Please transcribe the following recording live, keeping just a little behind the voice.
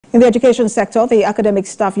In the education sector, the Academic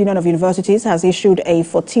Staff Union of Universities has issued a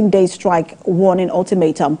 14-day strike warning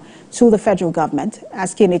ultimatum to the federal government,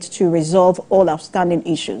 asking it to resolve all outstanding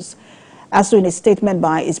issues. ASUU, in a statement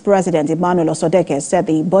by its president, Emmanuel Osodeke, said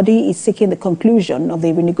the body is seeking the conclusion of the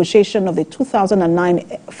renegotiation of the 2009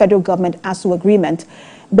 federal government ASUU agreement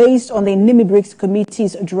based on the NIMI-BRICS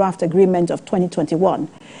Committee's draft agreement of 2021.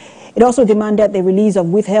 It also demanded the release of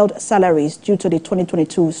withheld salaries due to the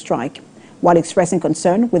 2022 strike, while expressing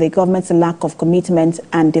concern with the government's lack of commitment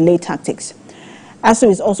and delay tactics. ASUU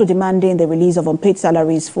is also demanding the release of unpaid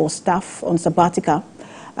salaries for staff on sabbatical,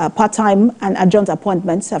 part-time and adjunct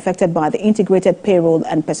appointments affected by the integrated payroll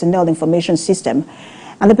and personnel information system,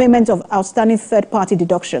 and the payment of outstanding third-party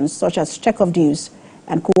deductions such as check-off dues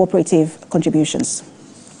and cooperative contributions.